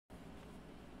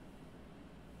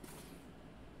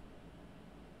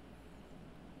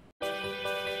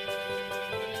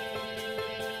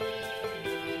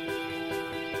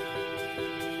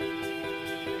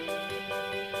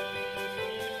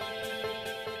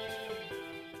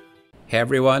Hey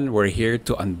everyone, we're here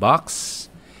to unbox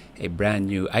a brand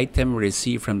new item we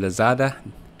received from Lazada.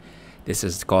 This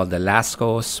is called the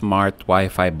Lasco Smart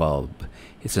Wi-Fi Bulb.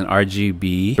 It's an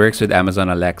RGB, works with Amazon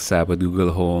Alexa, with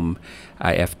Google Home,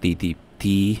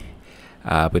 IFTTT,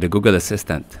 with a Google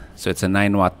Assistant. So it's a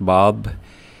 9-watt bulb.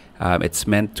 It's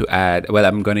meant to add, well,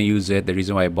 I'm going to use it. The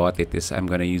reason why I bought it is I'm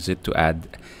going to use it to add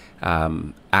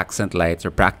accent lights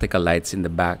or practical lights in the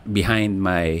back, behind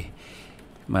my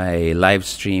live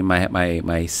stream,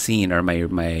 my scene, or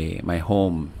my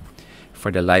home,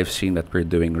 for the live stream that we're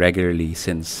doing regularly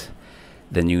since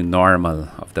the new normal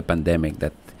of the pandemic,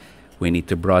 that we need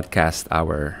to broadcast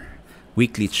our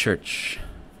weekly church.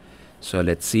 So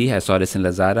let's see. I saw this in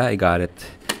Lazada. I got it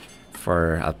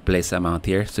for, I'll place the amount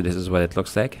here. So this is what it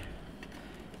looks like.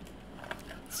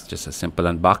 It's just a simple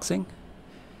unboxing.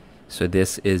 So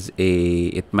this is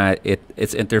its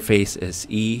interface is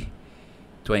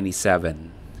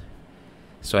E27.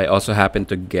 So I also happen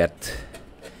to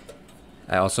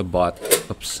I also bought,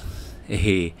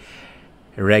 a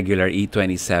regular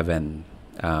E27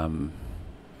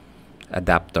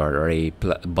 adapter, or a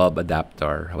bulb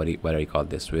adapter. What do you call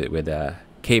this? With a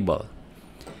cable.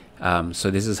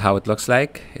 So this is how it looks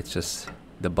like. It's just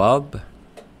the bulb.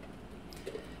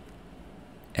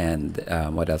 And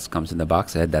what else comes in the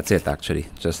box? That's it, actually.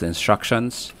 Just the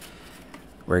instructions.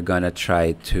 We're gonna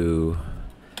try to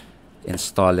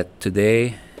install it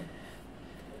today.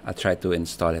 I'll try to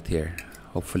install it here.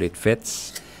 Hopefully it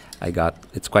fits.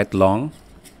 It's quite long.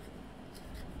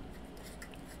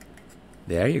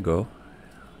 There you go.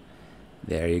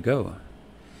 There you go.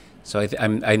 So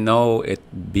I know it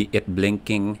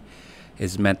blinking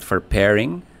is meant for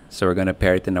pairing. So we're gonna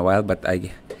pair it in a while. But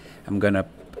I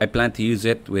plan to use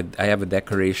it with. I have a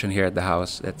decoration here at the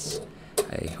house.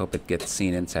 I hope it gets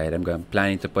seen inside. I'm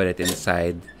planning to put it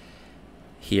inside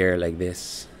here like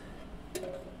this.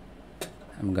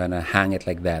 I'm gonna hang it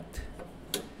like that.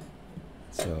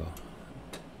 So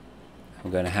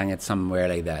I'm gonna hang it somewhere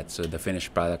like that. So the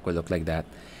finished product will look like that.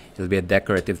 It'll be a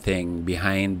decorative thing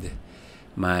behind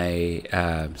my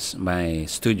my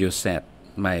studio set,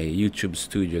 my YouTube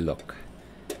studio look.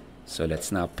 So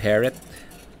let's now pair it.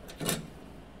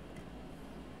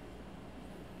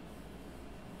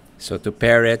 So to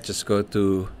pair it, just go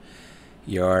to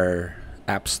your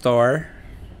App Store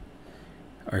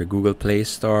or Google Play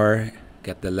Store.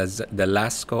 Get the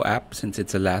Lasco app, since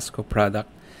it's a Lasco product.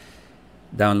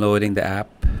 Downloading the app.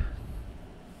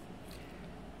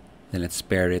 Then let's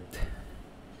pair it.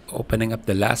 Opening up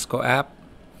the Lasco app.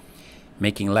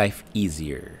 Making life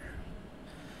easier.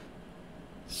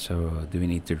 So do we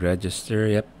need to register?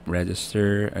 Yep,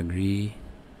 register, agree.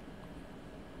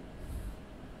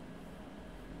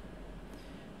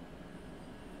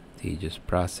 Tedious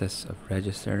process of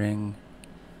registering.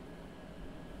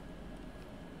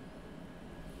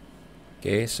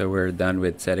 Okay, so we're done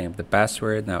with setting up the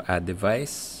password. Now add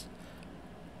device.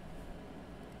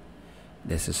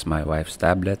 This is my wife's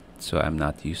tablet, so I'm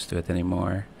not used to it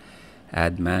anymore.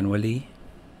 Add manually.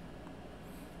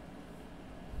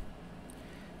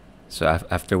 So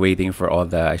after waiting for all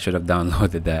I should have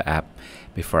downloaded the app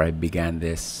before I began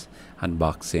this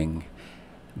unboxing,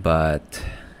 but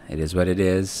it is what it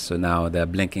is. So now the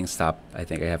blinking stopped. I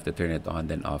think I have to turn it on,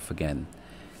 then off again.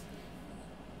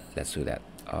 Let's do that.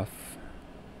 Off.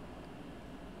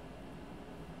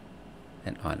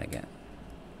 And on again.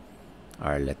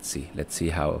 Or let's see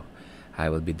how I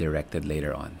will be directed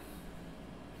later on.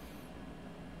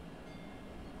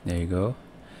 There you go.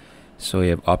 So we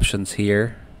have options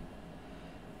here.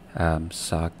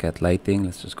 Socket lighting.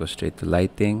 Let's just go straight to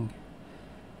lighting.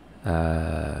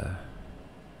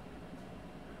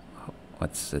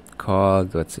 What's it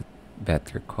called? What's it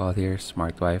better called here?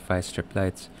 Smart Wi-Fi strip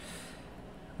lights.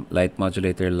 Light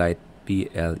modulator, light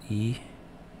BLE.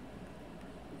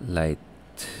 Light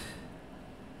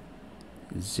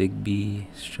Zigbee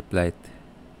strip light.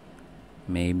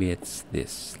 Maybe it's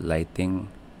this lighting.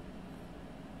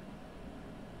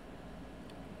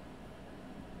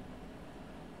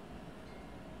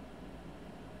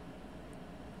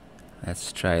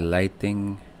 Let's try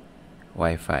lighting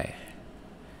Wi-Fi.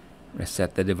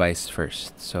 Reset the device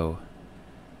first. So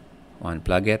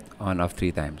unplug it, on off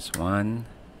 3 times. 1,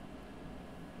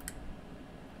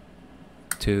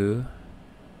 2,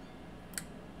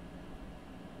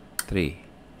 3.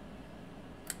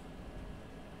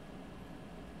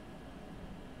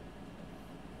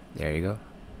 There you go.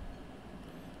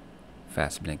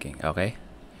 Fast blinking. Okay.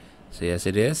 So yes,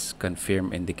 it is.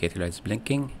 Confirm indicator lights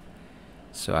blinking.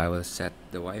 So I will set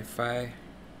the Wi-Fi.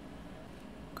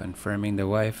 Confirming the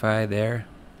Wi-Fi there.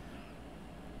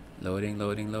 Loading,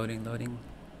 loading, loading, loading.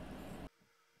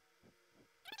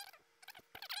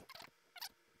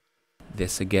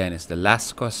 This again is the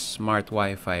Lasco Smart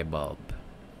Wi-Fi Bulb.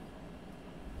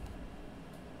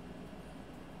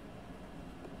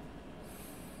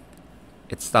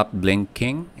 It stopped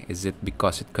blinking. Is it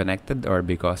because it connected or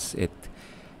because it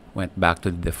went back to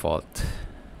the default?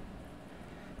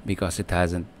 Because it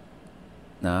hasn't.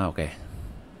 No, okay.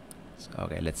 So,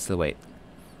 okay, let's still wait.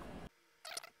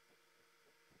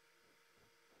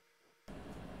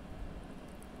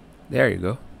 There you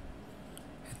go.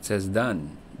 It says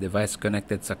done. Device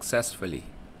connected successfully.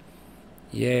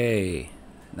 Yay.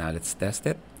 Now let's test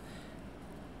it.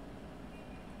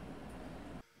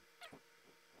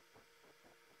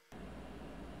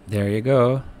 There you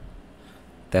go.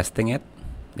 Testing it.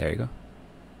 There you go.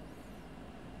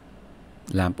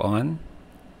 Lamp on.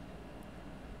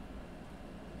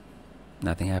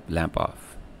 Nothing happened. Lamp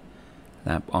off.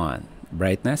 Lamp on.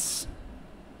 Brightness.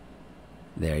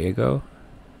 There you go.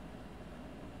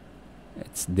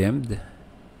 It's dimmed.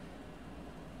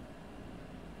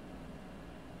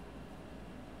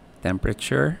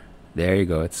 Temperature. There you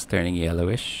go. It's turning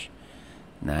yellowish.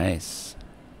 Nice.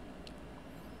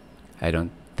 I don't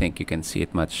think you can see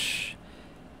it much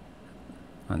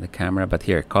on the camera, but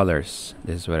here, colors.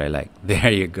 This is what I like. There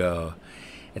you go.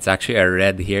 It's actually a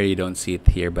red here. You don't see it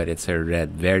here, but it's a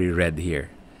red, very red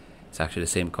here. It's actually the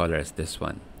same color as this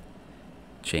one.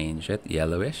 Change it.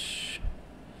 Yellowish.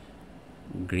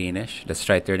 Greenish. Let's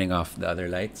try turning off the other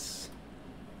lights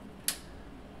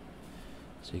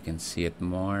so you can see it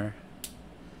more.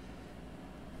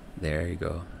 There you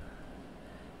go.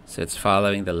 So it's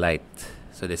following the light.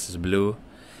 So this is blue.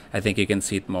 I think you can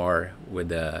see it more with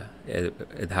the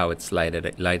how it's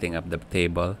lighting up the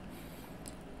table.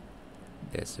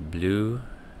 There's a blue,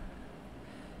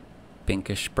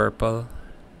 pinkish purple,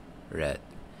 red.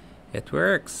 It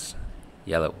works.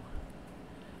 Yellow.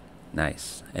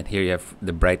 Nice. And here you have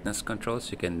the brightness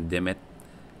controls. You can dim it.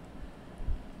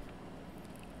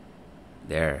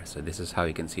 There. So this is how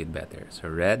you can see it better. So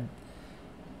red,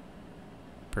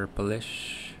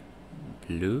 purplish,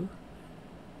 blue,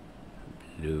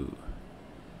 blue.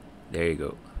 There you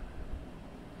go.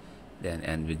 Then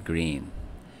end with green.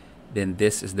 Then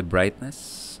this is the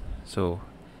brightness. So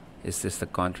is this the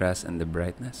contrast and the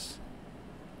brightness?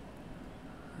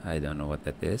 I don't know what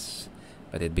that is,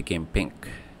 but it became pink.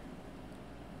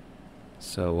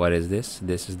 So what is this?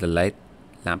 This is the light,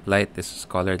 lamp light. This is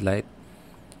colored light.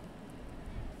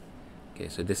 Okay,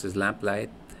 so this is lamp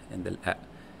light, and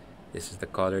this is the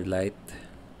colored light.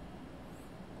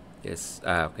 Yes.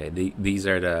 Okay. These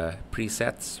are the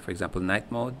presets. For example,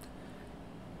 night mode.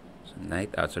 So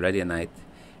night. Oh, it's already a night.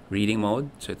 Reading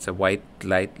mode. So it's a white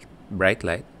light, bright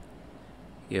light.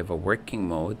 You have a working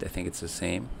mode. I think it's the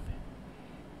same.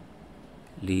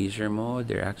 Leisure mode.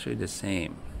 They're actually the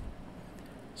same.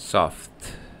 Soft.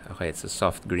 Okay, it's a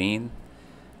soft green.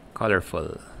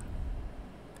 Colorful.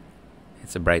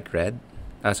 It's a bright red.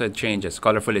 So it changes.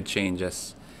 Colorful, it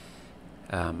changes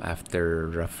after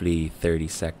roughly 30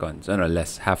 seconds. Oh no,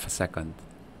 less, half a second.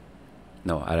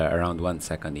 No, around 1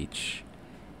 second each.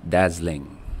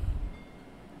 Dazzling.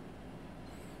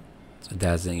 So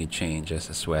dazzling, it changes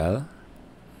as well.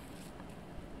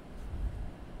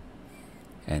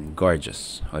 And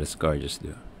gorgeous. What does gorgeous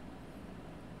do?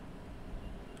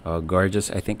 Oh,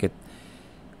 gorgeous, I think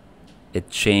it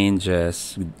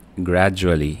changes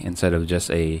gradually instead of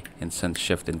just a instant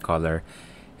shift in color.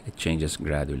 It changes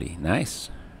gradually. Nice.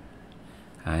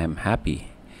 I am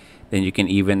happy. Then you can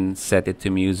even set it to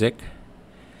music.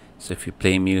 So if you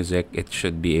play music, it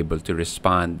should be able to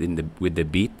respond with the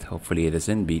beat. Hopefully it is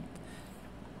in beat.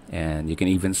 And you can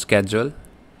even schedule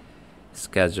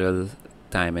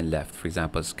time and left. For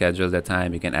example, schedule the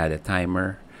time. You can add a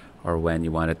timer, or when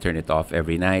you want to turn it off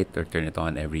every night or turn it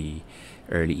on every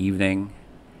early evening,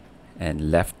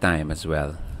 and left time as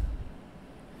well.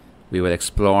 We will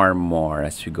explore more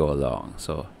as we go along.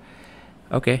 So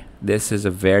okay, this is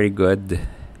a very good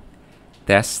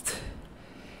test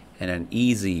and an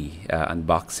easy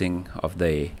unboxing of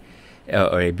the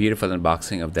or a beautiful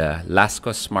unboxing of the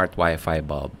Lasco Smart Wi-Fi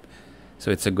Bulb. So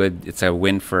it's a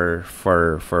win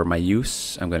for my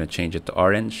use. I'm gonna change it to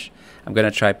orange. I'm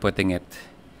gonna try putting it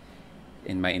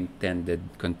in my intended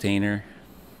container.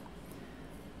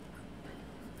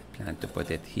 I plan to put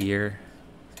it here.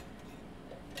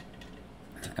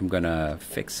 I'm gonna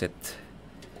fix it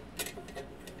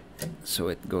so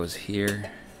it goes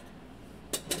here.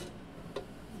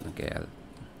 Okay, I'll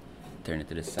turn it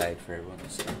to the side for everyone to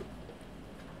see.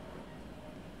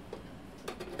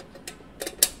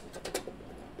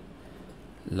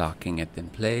 Locking it in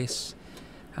place.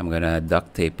 I'm gonna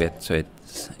duct tape it so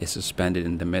it's suspended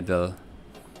in the middle.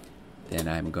 Then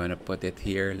I'm gonna put it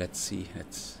here. Let's see.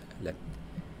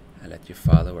 I'll let you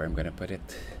follow where I'm gonna put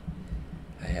it.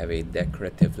 I have a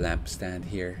decorative lamp stand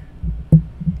here.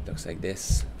 Looks like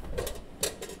this.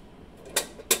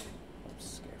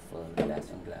 Oops, careful of the glass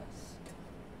on glass.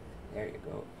 There you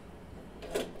go.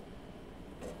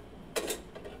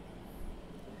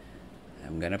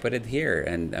 I'm gonna put it here,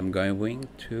 and I'm going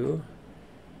to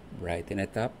brighten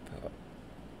it up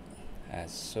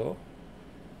as so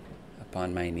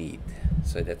upon my need.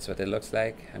 So that's what it looks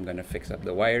like. I'm gonna fix up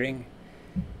the wiring,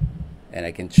 and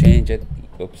I can change it.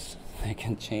 Oops, I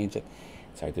can change it.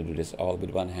 It's hard to do this all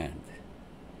with one hand.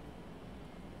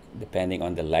 Depending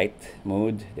on the light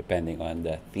mood, depending on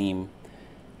the theme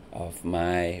of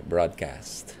my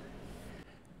broadcast.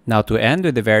 Now, to end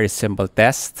with a very simple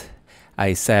test,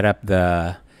 I set up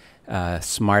the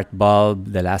smart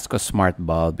bulb, the Lasco Smart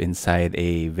Bulb, inside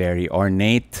a very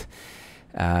ornate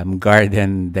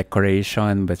garden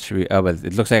decoration. But well,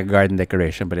 it looks like a garden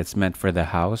decoration, but it's meant for the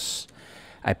house.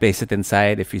 I place it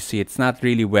inside. If you see, it's not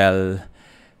really well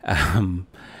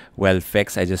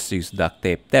fixed. I just use duct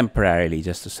tape temporarily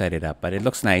just to set it up, but it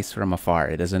looks nice from afar.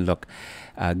 It doesn't look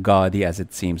gaudy as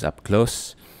it seems up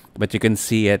close, but you can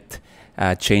see it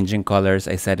changing colors.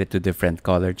 I set it to different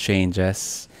color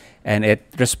changes, and it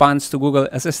responds to Google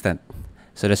Assistant.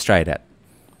 So let's try that.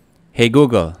 Hey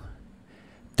Google,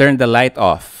 turn the light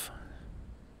off.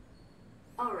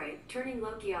 All right, turning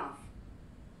Loki off.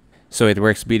 So it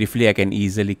works beautifully. I can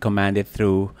easily command it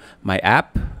through my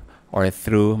app or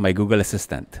through my Google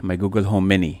Assistant, my Google Home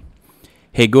Mini.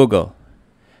 Hey Google,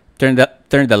 turn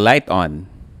the light on.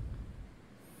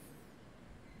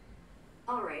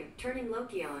 All right, turning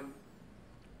Loki on.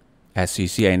 As you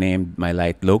see, I named my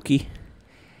light Loki.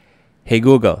 Hey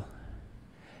Google,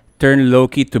 turn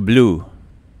Loki to blue.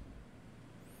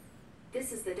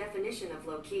 This is the definition of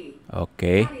low-key.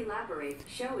 Okay. Not elaborate,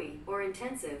 showy, or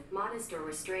intensive, modest or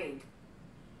restrained.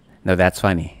 Now that's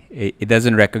funny. It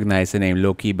doesn't recognize the name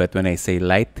Loki, but when I say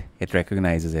light, it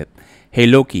recognizes it. Hey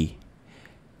Loki.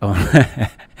 Oh.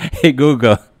 Hey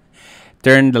Google,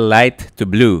 turn the light to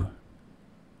blue.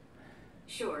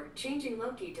 Sure, changing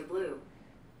Loki to blue.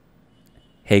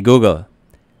 Hey Google,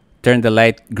 turn the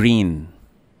light green.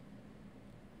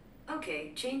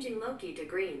 Okay, changing Loki to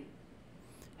green.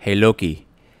 Hey Loki,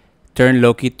 turn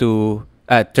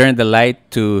the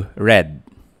light to red.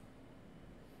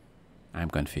 I'm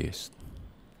confused.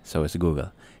 So is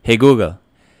Google. Hey Google,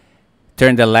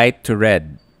 turn the light to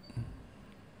red.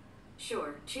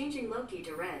 Sure, changing Loki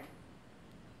to red.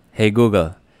 Hey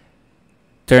Google,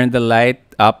 turn the light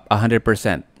up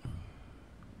 100%.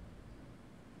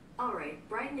 All right,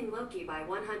 brightening Loki by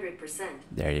 100%.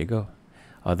 There you go.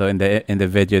 Although in the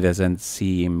video it doesn't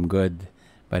seem good,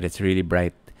 but it's really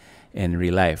bright in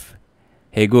real life.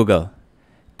 Hey Google,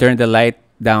 turn the light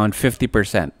down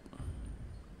 50%.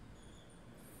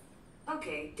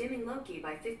 Okay, dimming Loki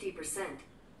by 50%.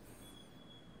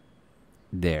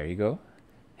 There you go.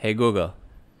 Hey Google,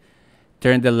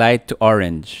 turn the light to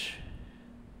orange.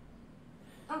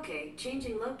 Okay,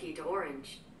 changing Loki to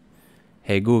orange.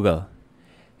 Hey Google,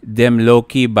 dim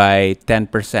Loki by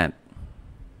 10%.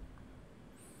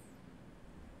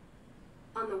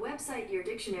 On the website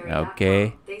yourdictionary.com,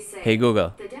 Okay. they say, Hey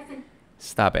Google, the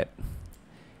stop it.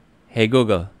 Hey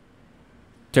Google,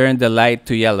 turn the light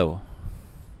to yellow.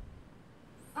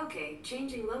 Okay,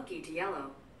 changing Loki to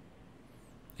yellow.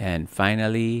 And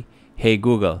finally, hey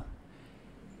Google,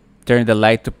 turn the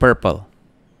light to purple.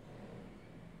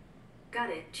 Got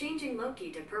it, changing Loki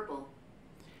to purple.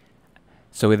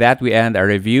 So with that, we end our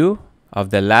review of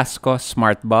the Lasco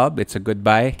Smart Bulb. It's a good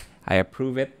buy. I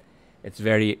approve it. It's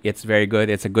very good.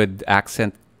 It's a good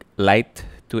accent light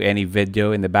to any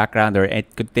video in the background, or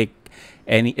it could take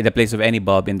in the place of any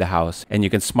bulb in the house, and you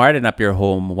can smarten up your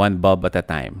home one bulb at a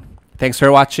time. Thanks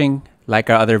for watching. Like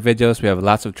our other videos, we have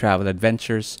lots of travel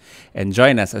adventures, and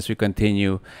join us as we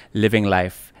continue living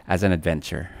life as an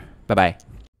adventure. Bye-bye.